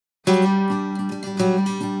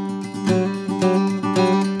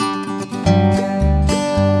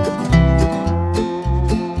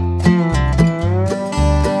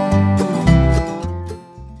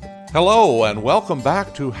Hello and welcome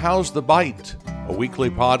back to How's the Bite, a weekly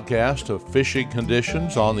podcast of fishing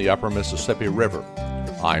conditions on the upper Mississippi River.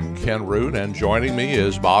 I'm Ken Root, and joining me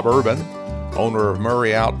is Bob Urban, owner of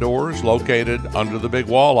Murray Outdoors, located under the Big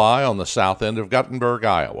Walleye on the south end of Guttenberg,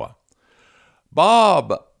 Iowa.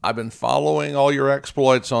 Bob, I've been following all your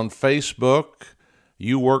exploits on Facebook.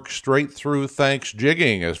 You work straight through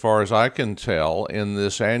Thanksjigging, as far as I can tell, in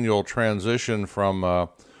this annual transition from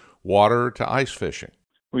water to ice fishing.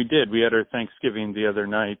 We did. We had our Thanksgiving the other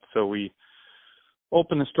night, so we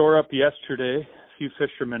opened the store up yesterday. A few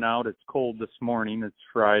fishermen out. It's cold this morning. It's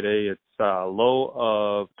Friday. It's a low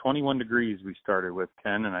of 21 degrees we started with,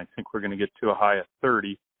 Ken, and I think we're going to get to a high of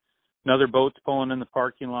 30. Another boat's pulling in the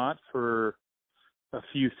parking lot for a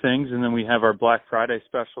few things, and then we have our Black Friday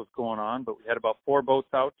specials going on, but we had about 4 boats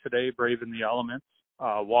out today, braving the elements.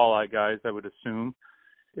 Walleye guys, I would assume.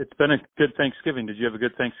 It's been a good Thanksgiving. Did you have a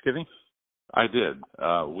good Thanksgiving? I did.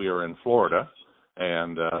 We are in Florida,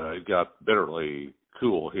 and it got bitterly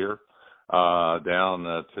cool here.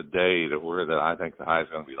 Down today to where I think the high is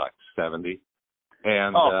going to be like 70.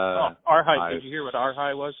 And our high. Did you hear what our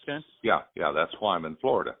high was, Ken? Yeah, that's why I'm in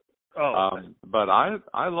Florida. Okay. But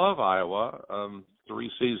I love Iowa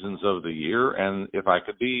 3 seasons of the year, and if I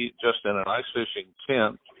could be just in an ice fishing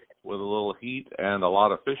tent with a little heat and a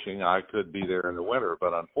lot of fishing, I could be there in the winter.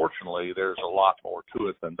 But unfortunately, there's a lot more to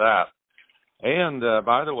it than that. And,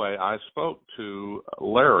 by the way, I spoke to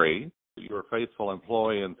Larry, your faithful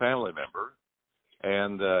employee and family member,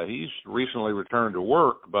 and he's recently returned to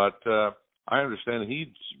work, but I understand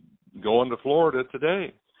he's going to Florida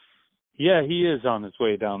today. Yeah, he is on his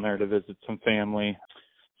way down there to visit some family.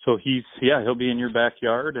 So he'll be in your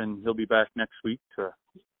backyard, and he'll be back next week to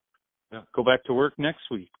go back to work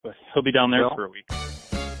next week, but he'll be down there for a week.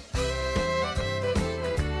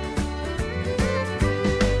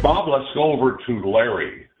 Bob, let's go over to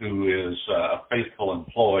Larry, who is a faithful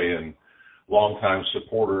employee and longtime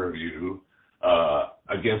supporter of you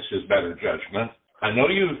against his better judgment. I know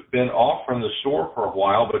you've been off from the store for a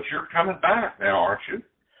while, but you're coming back now, aren't you?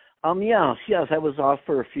 Yes. I was off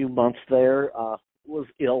for a few months there. Was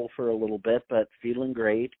ill for a little bit, but feeling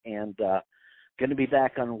great, and going to be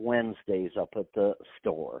back on Wednesdays up at the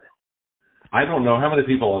store. I don't know how many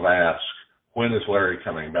people have asked, when is Larry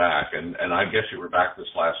coming back? And I guess you were back this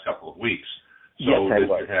last couple of weeks. So yes, did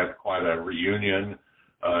you have quite a reunion,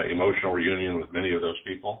 emotional reunion with many of those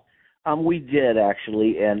people? We did,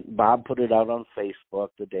 actually, and Bob put it out on Facebook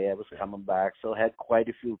the day I was coming back, so I had quite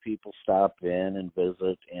a few people stop in and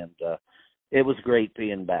visit, and it was great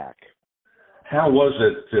being back. How was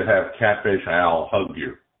it to have Catfish Al hug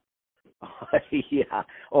you? Yeah.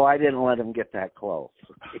 Oh, I didn't let him get that close.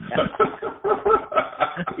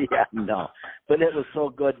 Yeah, no. But it was so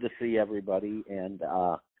good to see everybody, and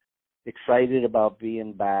excited about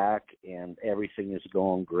being back, and everything is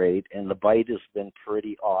going great. And the bite has been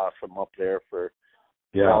pretty awesome up there for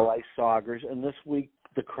walleye saugers. And this week,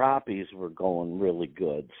 the crappies were going really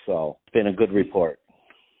good. So it's been a good report.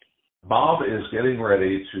 Bob is getting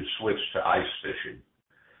ready to switch to ice fishing.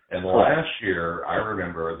 And last year, I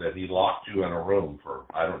remember that he locked you in a room for,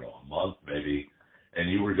 a month maybe,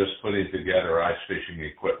 and you were just putting together ice fishing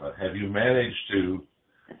equipment. Have you managed to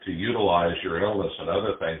utilize your illness and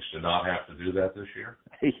other things to not have to do that this year?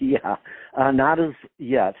 Yeah, not as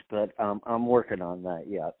yet, but I'm working on that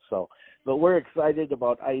yet. But we're excited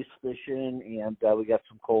about ice fishing, and we got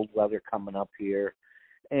some cold weather coming up here.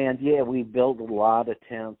 And, we built a lot of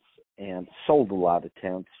tents and sold a lot of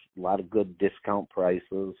tents, a lot of good discount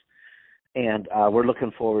prices, and we're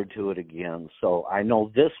looking forward to it again. So I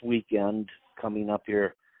know this weekend coming up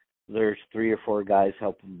here, there's 3 or 4 guys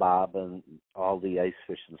helping Bob, and all the ice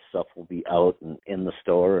fishing stuff will be out and in the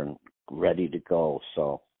store and ready to go.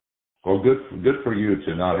 So, well, good for you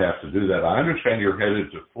to not have to do that. I understand you're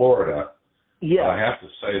headed to Florida. Yeah, but I have to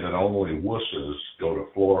say that only wusses go to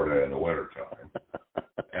Florida in the wintertime.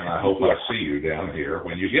 And I hope I see you down here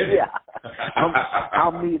when you get here. Yeah,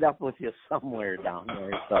 I'll meet up with you somewhere down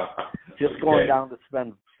there. So just going down to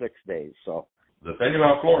spend 6 days. So the thing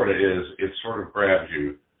about Florida is it sort of grabs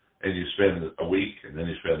you, and you spend a week, and then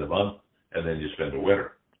you spend a month, and then you spend a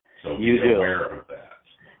winter. So be aware of that.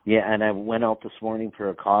 Yeah, and I went out this morning for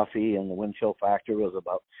a coffee, and the wind chill factor was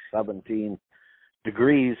about 17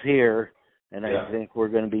 degrees here. And I think we're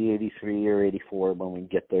going to be 83 or 84 when we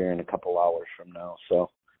get there in a couple hours from now. So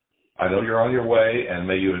I know you're on your way, and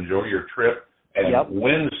may you enjoy your trip. And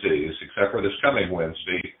Wednesdays, except for this coming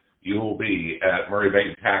Wednesday, you will be at Murray Bait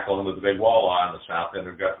and Tackle under the Big Walleye on the south end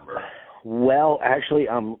of Guttenberg. Well, actually,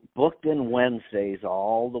 I'm booked in Wednesdays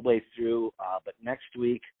all the way through. But next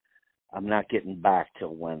week, I'm not getting back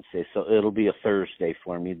till Wednesday, so it'll be a Thursday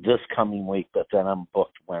for me this coming week, but then I'm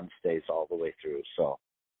booked Wednesdays all the way through. So.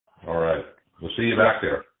 All right. We'll see you back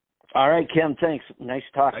there. All right, Ken, thanks. Nice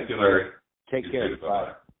talking. Thank you, Larry. Take care. Too.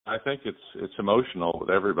 Bye. I think it's emotional with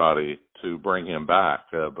everybody to bring him back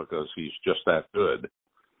because he's just that good,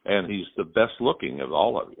 and he's the best looking of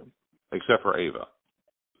all of you, except for Ava.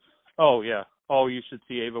 Oh, yeah. Oh, you should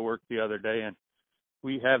see Ava work the other day, and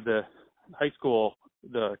we have the high school,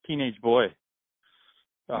 the teenage boy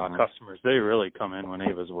customers. They really come in when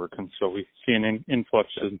Ava's working, so we see an influx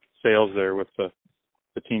in sales there with the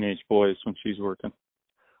teenage boys when she's working.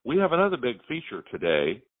 We have another big feature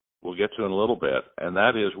today we'll get to in a little bit, and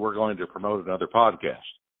that is we're going to promote another podcast,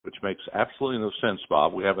 which makes absolutely no sense,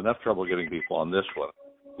 Bob. We have enough trouble getting people on this one.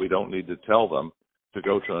 We don't need to tell them to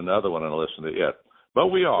go to another one and listen to it. But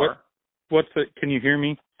we are. What's it? Can you hear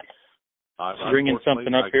me? Bringing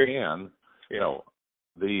something up here? I can. You know,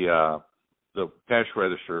 the cash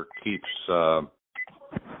register keeps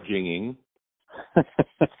jinging.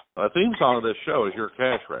 The theme song of this show is your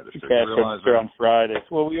cash register. Cash register on Fridays.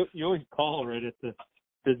 Well, you always call right at the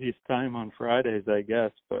busiest time on Fridays, I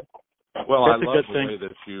guess. But well, I love the way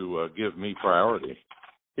that you give me priority.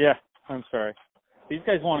 Yeah, I'm sorry. These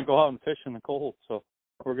guys want to go out and fish in the cold, so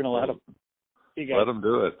we're going to let them. Let them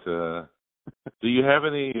do it. Do you have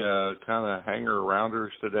any kind of hanger-arounders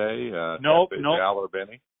today? Nope. Al or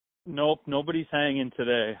Benny? Nope, nobody's hanging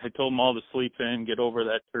today. I told them all to sleep in, get over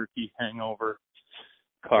that turkey hangover,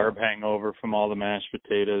 carb hangover from all the mashed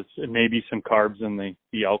potatoes, and maybe some carbs in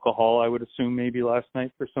the alcohol, I would assume, maybe last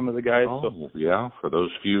night for some of the guys. Oh, yeah, for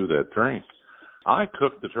those few that drink. I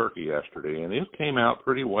cooked the turkey yesterday, and it came out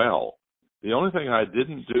pretty well. The only thing I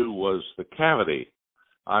didn't do was the cavity.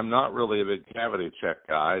 I'm not really a big cavity check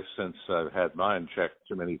guy since I've had mine checked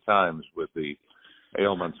too many times with the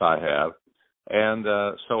ailments I have. And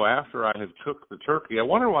so after I had cooked the turkey, I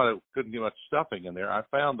wonder why I couldn't get much stuffing in there. I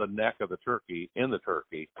found the neck of the turkey in the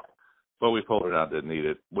turkey, but we pulled it out, wouldn't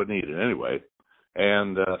eat it anyway.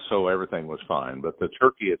 And so everything was fine. But the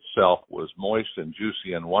turkey itself was moist and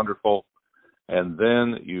juicy and wonderful. And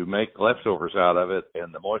then you make leftovers out of it,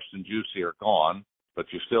 and the moist and juicy are gone, but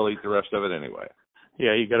you still eat the rest of it anyway.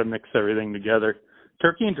 Yeah, you got to mix everything together.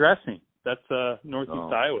 Turkey and dressing. That's a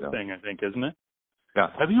Northeast Iowa thing, I think, isn't it? Yeah.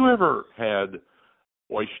 Have you ever had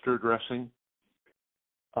oyster dressing?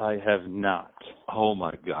 I have not. Oh,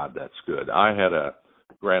 my God, that's good. I had a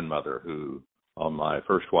grandmother who, on my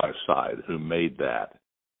first wife's side, who made that.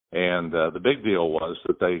 And the big deal was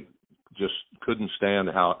that they just couldn't stand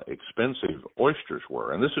how expensive oysters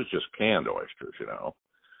were. And this is just canned oysters, you know.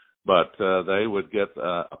 But they would get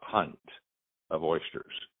a pint of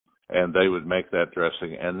oysters, and they would make that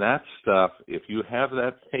dressing. And that stuff, if you have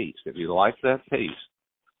that taste, if you like that taste,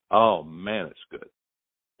 oh, man, it's good.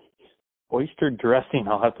 Oyster dressing,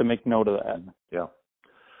 I'll have to make note of that. Yeah.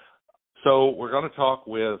 So we're going to talk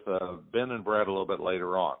with Ben and Bret a little bit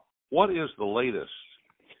later on. What is the latest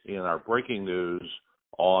in our breaking news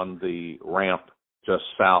on the ramp just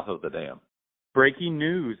south of the dam? Breaking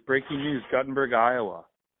news, Guttenberg, Iowa.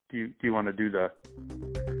 Do you want to do the...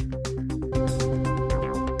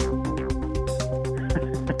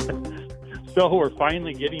 So we're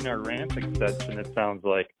finally getting our ramp extension, it sounds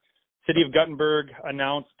like. City of Guttenberg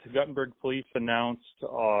Police announced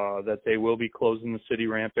that they will be closing the city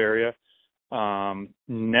ramp area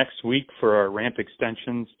next week for our ramp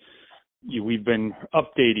extensions. We've been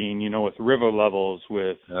updating, with river levels,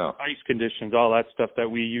 with ice conditions, all that stuff that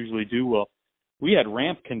we usually do. Well, we had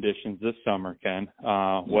ramp conditions this summer, Ken,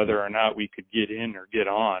 whether or not we could get in or get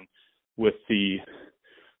on with the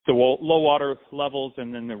low water levels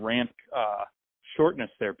and then the ramp shortness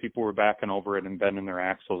there. People were backing over it and bending their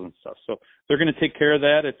axles and stuff. So they're going to take care of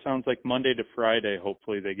that. It sounds like Monday to Friday,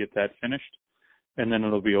 hopefully they get that finished. And then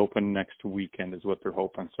it'll be open next weekend is what they're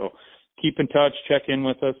hoping. So keep in touch, check in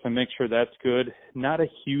with us, and make sure that's good. Not a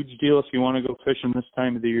huge deal. If you want to go fishing this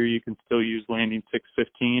time of the year, you can still use Landing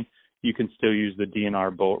 615. You can still use the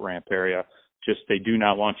DNR boat ramp area. Just they do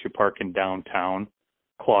not want you parking downtown,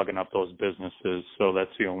 clogging up those businesses. So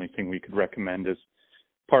that's the only thing we could recommend is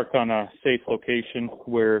park on a safe location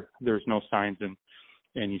where there's no signs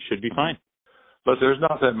and you should be fine. But there's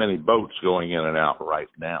not that many boats going in and out right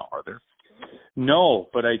now, are there? No,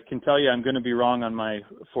 but I can tell you I'm going to be wrong on my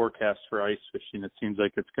forecast for ice fishing. It seems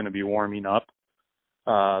like it's going to be warming up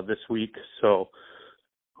this week. So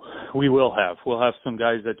we'll have some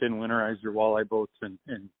guys that didn't winterize their walleye boats and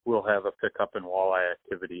we'll have a pickup in walleye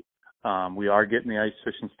activity. We are getting the ice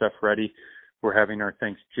fishing stuff ready. We're having our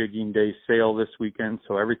Thanksjigging Day sale this weekend,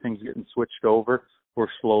 so everything's getting switched over. We're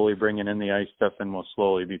slowly bringing in the ice stuff, and we'll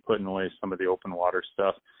slowly be putting away some of the open water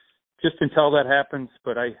stuff just until that happens.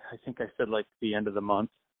 But I think I said like the end of the month,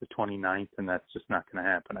 the 29th, and that's just not going to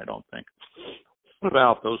happen, I don't think. What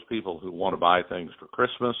about those people who want to buy things for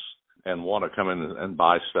Christmas and want to come in and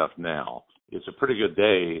buy stuff now? It's a pretty good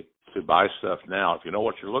day to buy stuff now if you know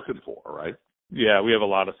what you're looking for, right? Yeah, we have a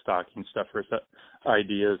lot of stocking stuffers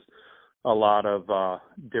ideas, a lot of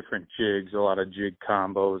different jigs, a lot of jig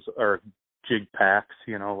combos or jig packs,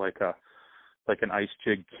 like an ice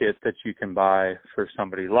jig kit that you can buy for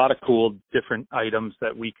somebody. A lot of cool different items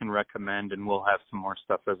that we can recommend, and we'll have some more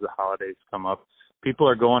stuff as the holidays come up. People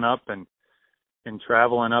are going up and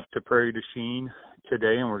traveling up to Prairie du Chien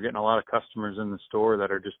today, and we're getting a lot of customers in the store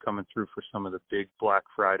that are just coming through for some of the big Black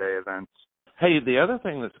Friday events. Hey, the other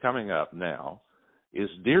thing that's coming up now is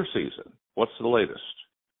deer season. What's the latest?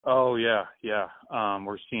 Oh, yeah.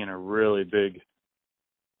 We're seeing a really big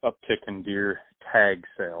uptick in deer tag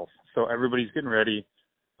sales. So everybody's getting ready,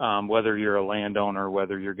 whether you're a landowner,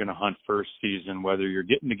 whether you're going to hunt first season, whether you're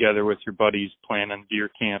getting together with your buddies, planning deer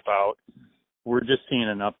camp out. We're just seeing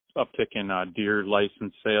an uptick in deer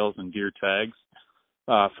license sales and deer tags.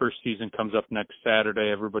 First season comes up next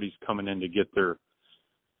Saturday. Everybody's coming in to get their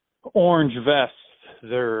orange vests,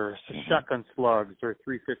 their shotgun slugs, their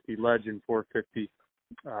 350 Legend 450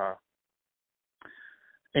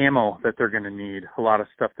 ammo that they're going to need. A lot of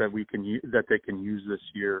stuff that that they can use this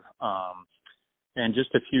year, and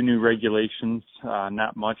just a few new regulations.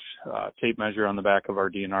 Not much. Tape measure on the back of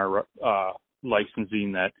our DNR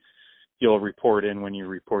licensing that you'll report in when you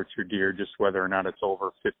report your deer, just whether or not it's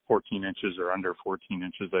over 14 inches or under 14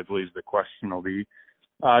 inches, I believe the question will be.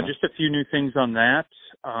 Just a few new things on that.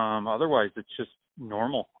 Otherwise, it's just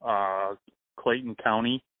normal. Clayton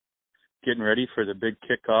County getting ready for the big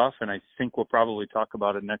kickoff, and I think we'll probably talk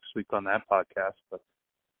about it next week on that podcast. But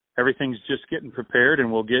everything's just getting prepared,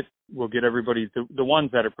 and we'll get everybody. The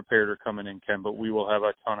ones that are prepared are coming in, Ken, but we will have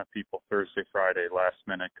a ton of people Thursday, Friday, last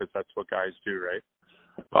minute, because that's what guys do, right?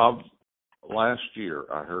 Bob, last year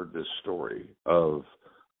I heard this story of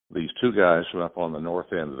these two guys from up on the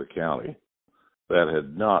north end of the county that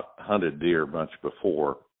had not hunted deer much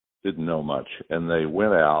before, didn't know much, and they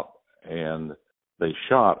went out and they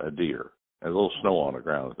shot a deer. There was a little snow on the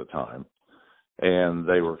ground at the time, and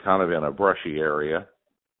they were kind of in a brushy area,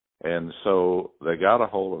 and so they got a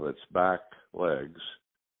hold of its back legs,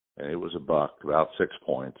 and it was a buck, about 6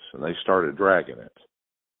 points, and they started dragging it.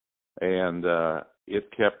 And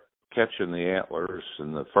it kept catching the antlers,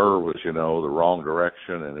 and the fur was, the wrong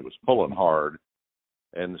direction, and it was pulling hard.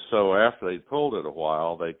 And so after they pulled it a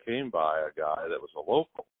while, they came by a guy that was a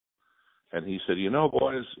local. And he said,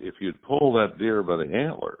 boys, if you'd pull that deer by the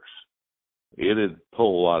antlers, it'd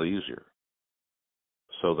pull a lot easier.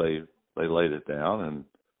 So they laid it down and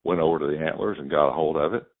went over to the antlers and got a hold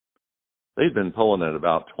of it. They'd been pulling it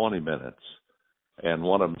about 20 minutes. And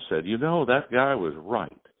one of them said, that guy was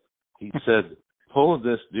right. He said, pulling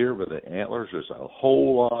this deer by the antlers is a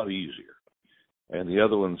whole lot easier. And the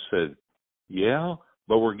other one said, yeah,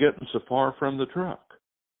 but we're getting so far from the truck.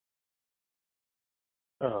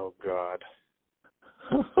 Oh, God.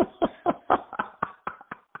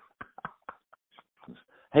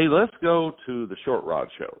 Hey, let's go to the Short Rod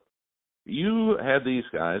Show. You had these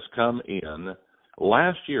guys come in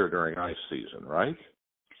last year during ice season, right?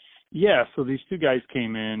 Yeah, so these two guys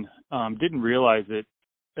came in, didn't realize it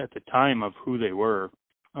at the time of who they were,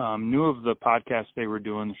 knew of the podcast they were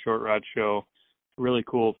doing, the Short Rod Show. Really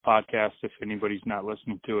cool podcast. If anybody's not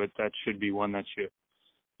listening to it, that should be one that you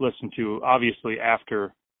listen to, obviously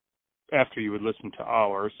after you would listen to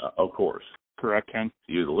ours. Of course. Correct, Ken?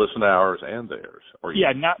 You listen to ours and theirs. Or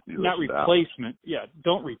not replacement. Yeah,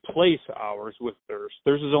 don't replace ours with theirs.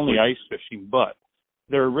 Theirs is only ice fishing, but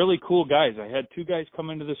they're really cool guys. I had two guys come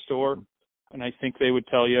into the store, and I think they would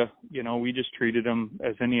tell you, we just treated them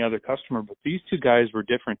as any other customer. But these two guys were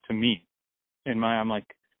different to me. I'm like,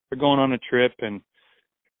 they're going on a trip and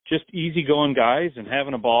just easygoing guys and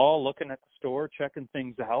having a ball, looking at the store, checking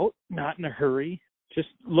things out, not in a hurry, just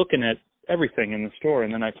looking at everything in the store.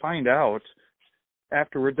 And then I find out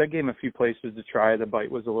afterwards, I gave him a few places to try. The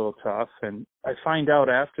bite was a little tough. And I find out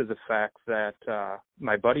after the fact that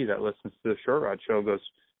my buddy that listens to the Short Rod Show goes,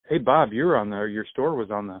 hey, Bob, you're on there. Your store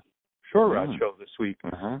was on the Short Rod Show this week.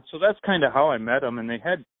 So that's kind of how I met them. And they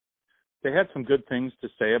had some good things to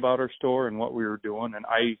say about our store and what we were doing. And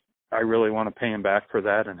I really want to pay them back for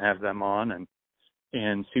that and have them on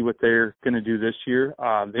and see what they're going to do this year.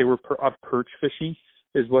 They were up perch fishing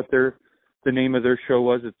is what the name of their show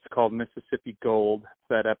was. It's called Mississippi Gold,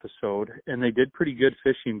 that episode. And they did pretty good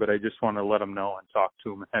fishing, but I just want to let them know and talk to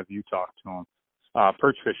them and have you talk to them.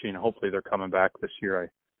 Perch fishing, hopefully they're coming back this year.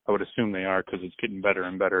 I would assume they are because it's getting better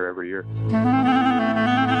and better every year.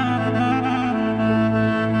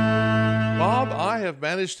 Bob, I have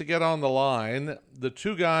managed to get on the line the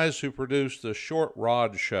two guys who produced the Short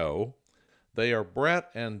Rod Show. They are Bret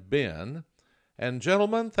and Ben. And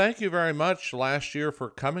gentlemen, thank you very much last year for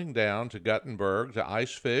coming down to Guttenberg to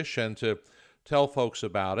ice fish and to tell folks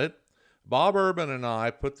about it. Bob Urban and I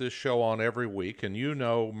put this show on every week, and you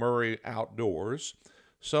know Murray Outdoors.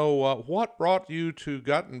 So what brought you to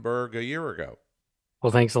Guttenberg a year ago?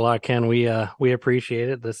 Well, thanks a lot, Ken. We appreciate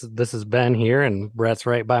it. This is Ben here, and Bret's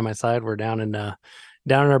right by my side. We're down in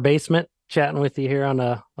our basement chatting with you here on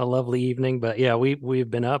a lovely evening. But yeah, we've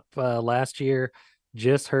been up last year.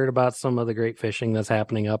 Just heard about some of the great fishing that's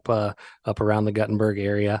happening up around the Guttenberg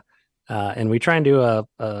area, and we try and do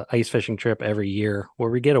a ice fishing trip every year where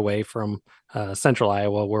we get away from central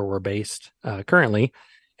Iowa, where we're based currently,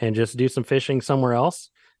 and just do some fishing somewhere else.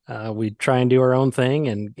 We try and do our own thing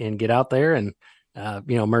and get out there and.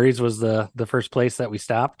 Murray's was the first place that we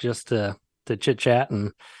stopped just to chit chat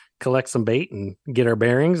and collect some bait and get our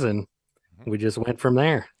bearings, and we just went from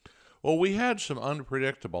there. Well, we had some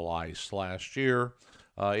unpredictable ice last year.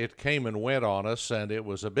 It came and went on us, and it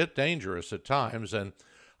was a bit dangerous at times. And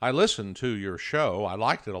I listened to your show. I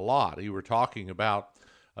liked it a lot. You were talking about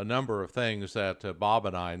a number of things that Bob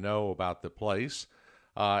and I know about the place,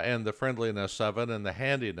 and the friendliness of it and the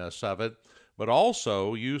handiness of it. But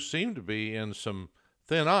also, you seem to be in some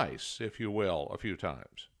thin ice, if you will, a few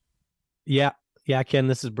times. Yeah, Ken,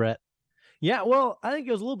 this is Bret. Yeah, well, I think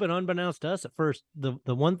it was a little bit unbeknownst to us at first. The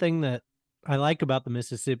one thing that I like about the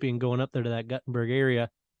Mississippi and going up there to that Guttenberg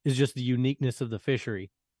area is just the uniqueness of the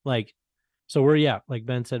fishery. Like like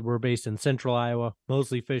Ben said, we're based in central Iowa,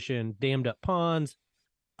 mostly fishing dammed up ponds,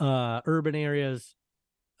 urban areas,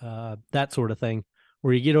 that sort of thing.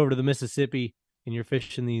 Where you get over to the Mississippi, and you're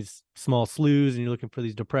fishing these small sloughs and you're looking for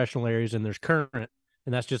these depressional areas and there's current, and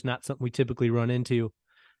that's just not something we typically run into.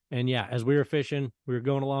 And yeah, as we were fishing, we were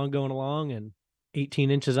going along, and 18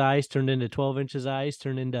 inches ice turned into 12 inches ice,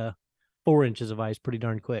 turned into 4 inches of ice pretty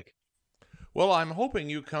darn quick. Well, I'm hoping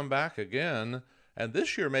you come back again, and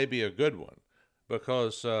this year may be a good one,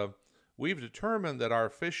 because we've determined that our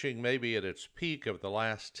fishing may be at its peak of the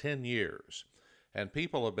last 10 years, and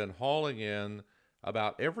people have been hauling in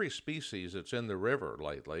about every species that's in the river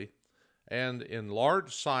lately, and in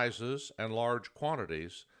large sizes and large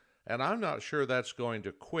quantities, and I'm not sure that's going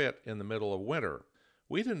to quit in the middle of winter.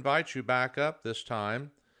 We'd invite you back up this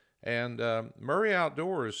time, and Murray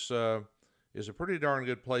Outdoors is a pretty darn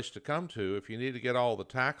good place to come to if you need to get all the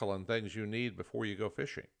tackle and things you need before you go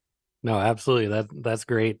fishing. No, absolutely. That's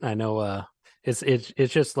great. I know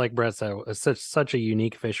it's just like Bret said, it's such a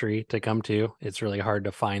unique fishery to come to. It's really hard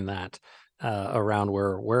to find that. Around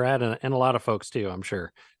where we're at, and a lot of folks too, I'm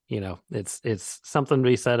sure. It's something to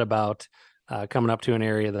be said about coming up to an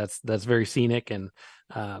area that's very scenic and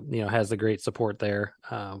has the great support there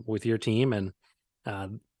with your team, and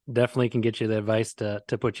definitely can get you the advice to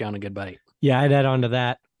put you on a good bite. Yeah, I'd add on to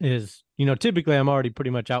that is, typically I'm already pretty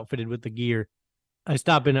much outfitted with the gear. I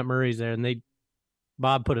stopped in at Murray's there, and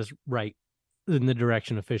Bob put us right in the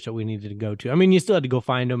direction of fish that we needed to go to. I mean, you still had to go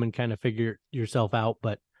find them and kind of figure yourself out,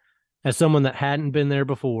 but as someone that hadn't been there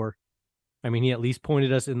before, I mean, he at least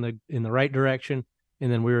pointed us in the right direction,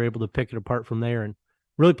 and then we were able to pick it apart from there and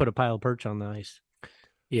really put a pile of perch on the ice.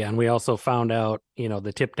 Yeah, and we also found out,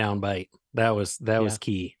 the tip down bite. That was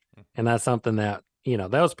key, and that's something that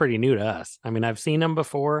that was pretty new to us. I mean, I've seen them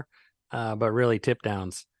before, but really tip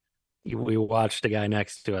downs. We watched a guy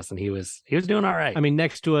next to us, and he was doing all right. I mean,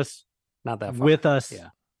 next to us, not that far with us. Yeah.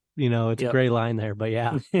 It's a gray line there, but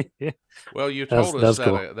yeah. Well, you told us that,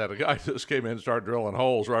 cool. that a guy just came in and started drilling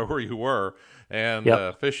holes right where you were and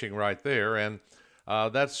fishing right there. And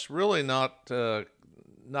that's really not the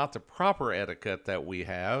proper etiquette that we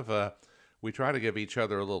have. We try to give each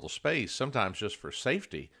other a little space, sometimes just for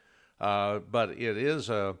safety. But it is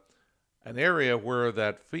an area where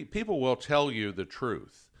people will tell you the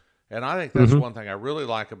truth. And I think that's one thing I really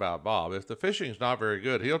like about Bob. If the fishing's not very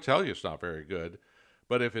good, he'll tell you it's not very good.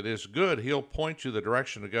 But if it is good, he'll point you the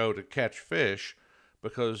direction to go to catch fish,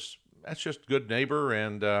 because that's just good neighbor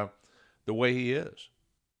and the way he is.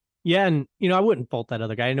 Yeah, and I wouldn't fault that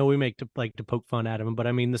other guy. I know we like to poke fun at him, but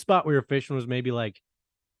I mean, the spot we were fishing was maybe like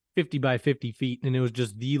 50 by 50 feet, and it was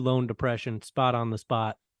just the lone depression spot on the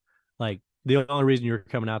spot. Like, the only reason you were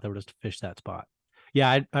coming out there was to fish that spot.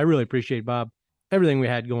 Yeah, I really appreciate Bob. Everything we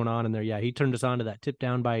had going on in there. Yeah, he turned us on to that tip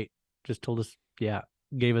down bite. Just told us,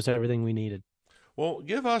 gave us everything we needed. Well,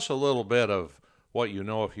 give us a little bit of what you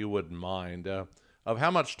know, if you wouldn't mind, of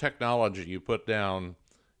how much technology you put down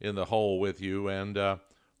in the hole with you, and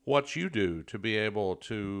what you do to be able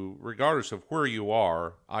to, regardless of where you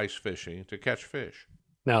are ice fishing, to catch fish.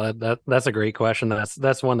 No, that's a great question.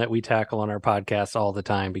 That's one that we tackle on our podcast all the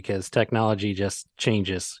time because technology just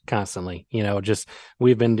changes constantly. Just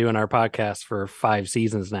we've been doing our podcast for 5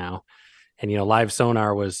 seasons now, and live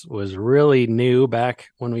sonar was really new back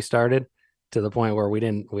when we started, to the point where we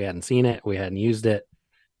hadn't seen it, we hadn't used it,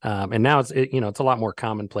 and now it's a lot more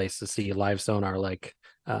commonplace to see live sonar like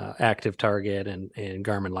Active Target and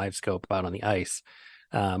Garmin Live Scope out on the ice.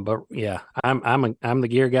 But yeah, I'm the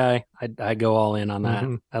gear guy. I go all in on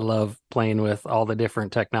that. I love playing with all the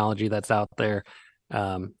different technology that's out there.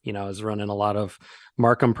 I was running a lot of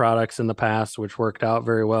Markham products in the past, which worked out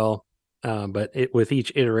very well. But with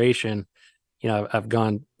each iteration, I've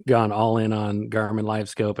gone all in on Garmin Live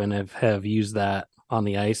Scope and have used that on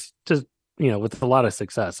the ice just, with a lot of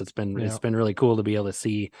success. It's been really cool to be able to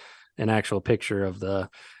see an actual picture of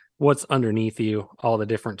what's underneath you, all the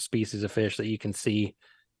different species of fish that you can see.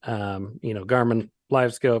 Garmin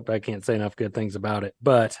Live Scope, I can't say enough good things about it,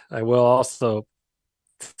 but I will also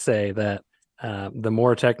say that the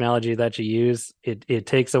more technology that you use, it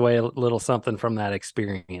takes away a little something from that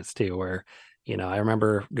experience too, where, I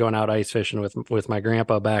remember going out ice fishing with my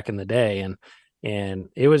grandpa back in the day, and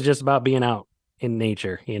it was just about being out in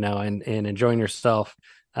nature, and enjoying yourself.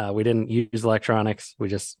 We didn't use electronics. We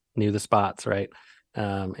just knew the spots, right?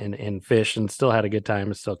 And fish, and still had a good time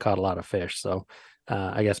and still caught a lot of fish. So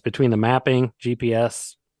I guess between the mapping,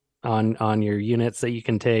 GPS on your units that you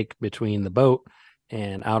can take between the boat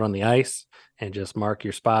and out on the ice, and just mark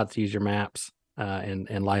your spots, use your maps,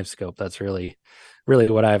 and live scope, that's really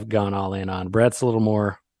what I've gone all in on. Brett's a little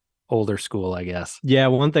more older school, I guess. Yeah,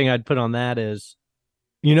 one thing I'd put on that is,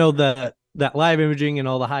 that live imaging and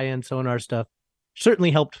all the high-end sonar stuff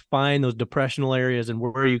certainly helped find those depressional areas and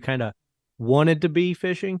where you kind of wanted to be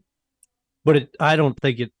fishing, but I don't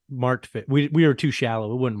think it marked fish. We were too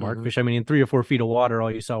shallow. It wouldn't mark fish. I mean, in 3 or 4 feet of water,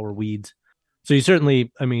 all you saw were weeds. So you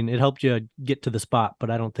certainly, it helped you get to the spot, but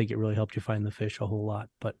I don't think it really helped you find the fish a whole lot.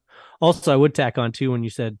 But also I would tack on too, when you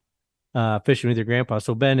said fishing with your grandpa.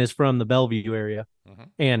 So Ben is from the Bellevue area.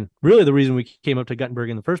 And really the reason we came up to Guttenberg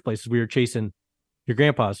in the first place is we were chasing your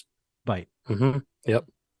grandpa's bite. Yep.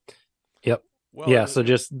 Well, yeah, so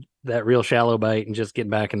just that real shallow bite and just getting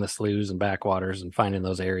back in the sloughs and backwaters and finding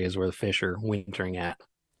those areas where the fish are wintering at.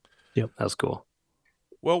 Yep. That was cool.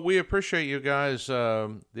 Well, we appreciate you guys,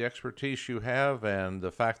 the expertise you have and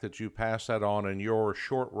the fact that you pass that on in your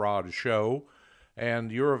short rod show.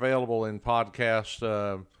 And you're available in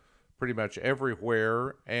podcast pretty much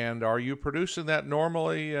everywhere. And are you producing that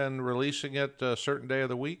normally and releasing it a certain day of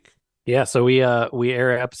the week? Yeah, so we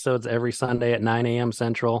air episodes every Sunday at 9 a.m.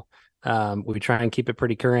 Central. We try and keep it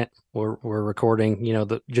pretty current. We're recording,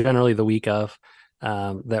 generally the week of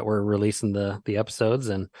that we're releasing the episodes,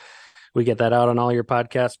 and we get that out on all your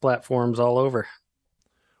podcast platforms all over.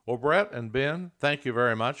 Well, Bret and Ben, thank you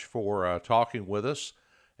very much for talking with us.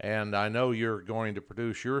 And I know you're going to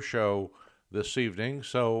produce your show this evening,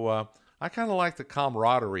 so I kind of like the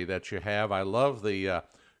camaraderie that you have. I love the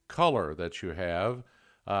color that you have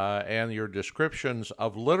and your descriptions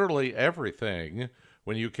of literally everything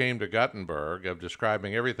when you came to Guttenberg, of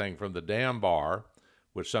describing everything from the dam bar,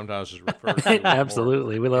 which sometimes is referred to.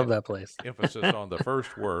 Absolutely. We love that place. Emphasis on the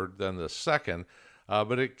first word than the second.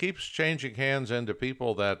 But it keeps changing hands into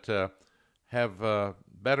people that have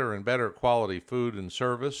better and better quality food and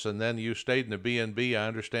service. And then you stayed in a B&B, I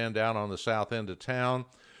understand, down on the south end of town.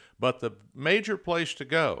 But the major place to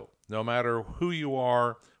go, no matter who you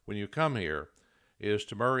are when you come here, is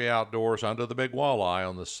to Murray Outdoors under the big walleye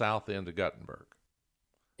on the south end of Guttenberg.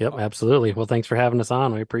 Yep, absolutely. Well, thanks for having us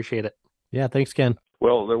on. We appreciate it. Yeah, thanks, Ken.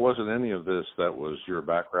 Well, there wasn't any of this that was your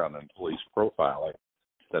background in police profiling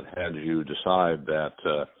that had you decide that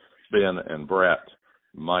Ben and Bret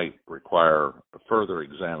might require further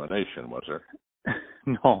examination, was there?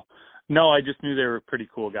 No, I just knew they were pretty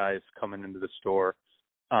cool guys coming into the store.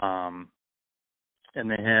 And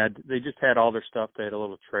they just had all their stuff. They had a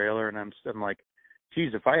little trailer, and I'm like,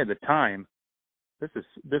 geez, if I had the time,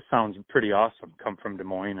 this sounds pretty awesome. Come from Des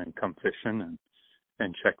Moines and come fishing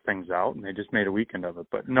and check things out. And they just made a weekend of it.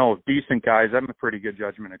 But no, decent guys. I'm a pretty good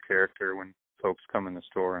judgment of character when folks come in the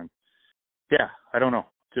store. And yeah, I don't know.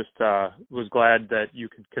 Just was glad that you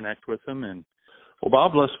could connect with them. And well,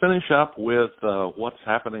 Bob, let's finish up with what's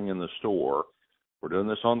happening in the store. We're doing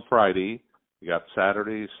this on Friday. You got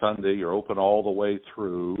Saturday, Sunday. You're open all the way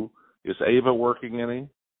through. Is Ava working any?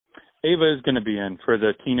 Ava is going to be in for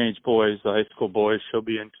the teenage boys, the high school boys. She'll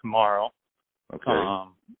be in tomorrow. Okay.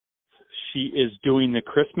 She is doing the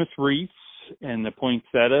Christmas wreaths and the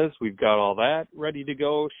poinsettias. We've got all that ready to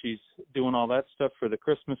go. She's doing all that stuff for the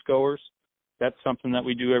Christmas goers. That's something that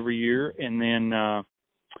we do every year. And then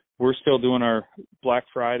we're still doing our Black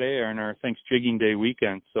Friday and our Thanksjigging Day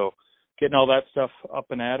weekend. So getting all that stuff up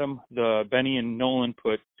and at 'em. The Benny and Nolan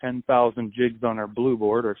put 10,000 jigs on our blue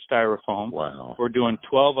board or styrofoam. Wow. We're doing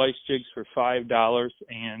 12 ice jigs for $5,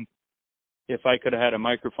 and if I could have had a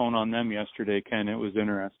microphone on them yesterday, Ken, it was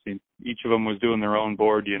interesting. Each of them was doing their own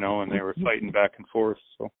board, and they were fighting back and forth.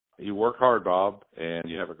 So you work hard, Bob, and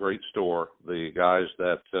you have a great store. The guys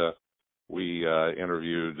that we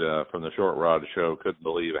interviewed from the Short Rod Show couldn't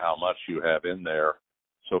believe how much you have in there.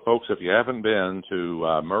 So, folks, if you haven't been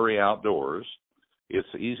to Murray Outdoors, it's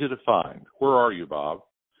easy to find. Where are you, Bob?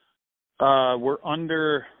 We're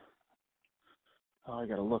under. I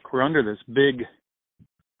got to look. We're under this big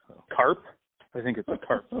carp. I think it's a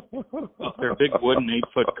carp. They're a big wooden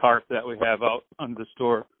 8-foot carp that we have out on the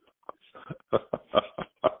store. It's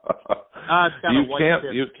got a white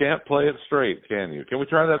tip. You can't play it straight, can you? Can we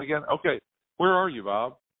try that again? Okay. Where are you,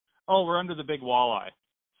 Bob? Oh, we're under the big walleye,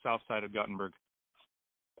 south side of Guttenberg.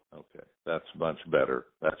 Okay. That's much better.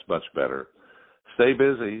 Stay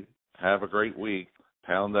busy. Have a great week.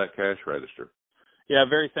 Pound that cash register. Yeah,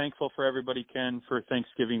 very thankful for everybody, Ken, for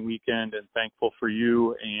Thanksgiving weekend, and thankful for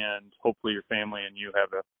you, and hopefully your family and you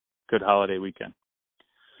have a good holiday weekend.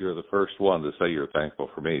 You're the first one to say you're thankful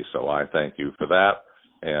for me, so I thank you for that,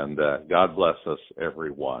 and God bless us,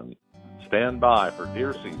 everyone. Stand by for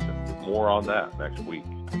deer season. More on that next week.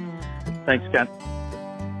 Thanks, Ken.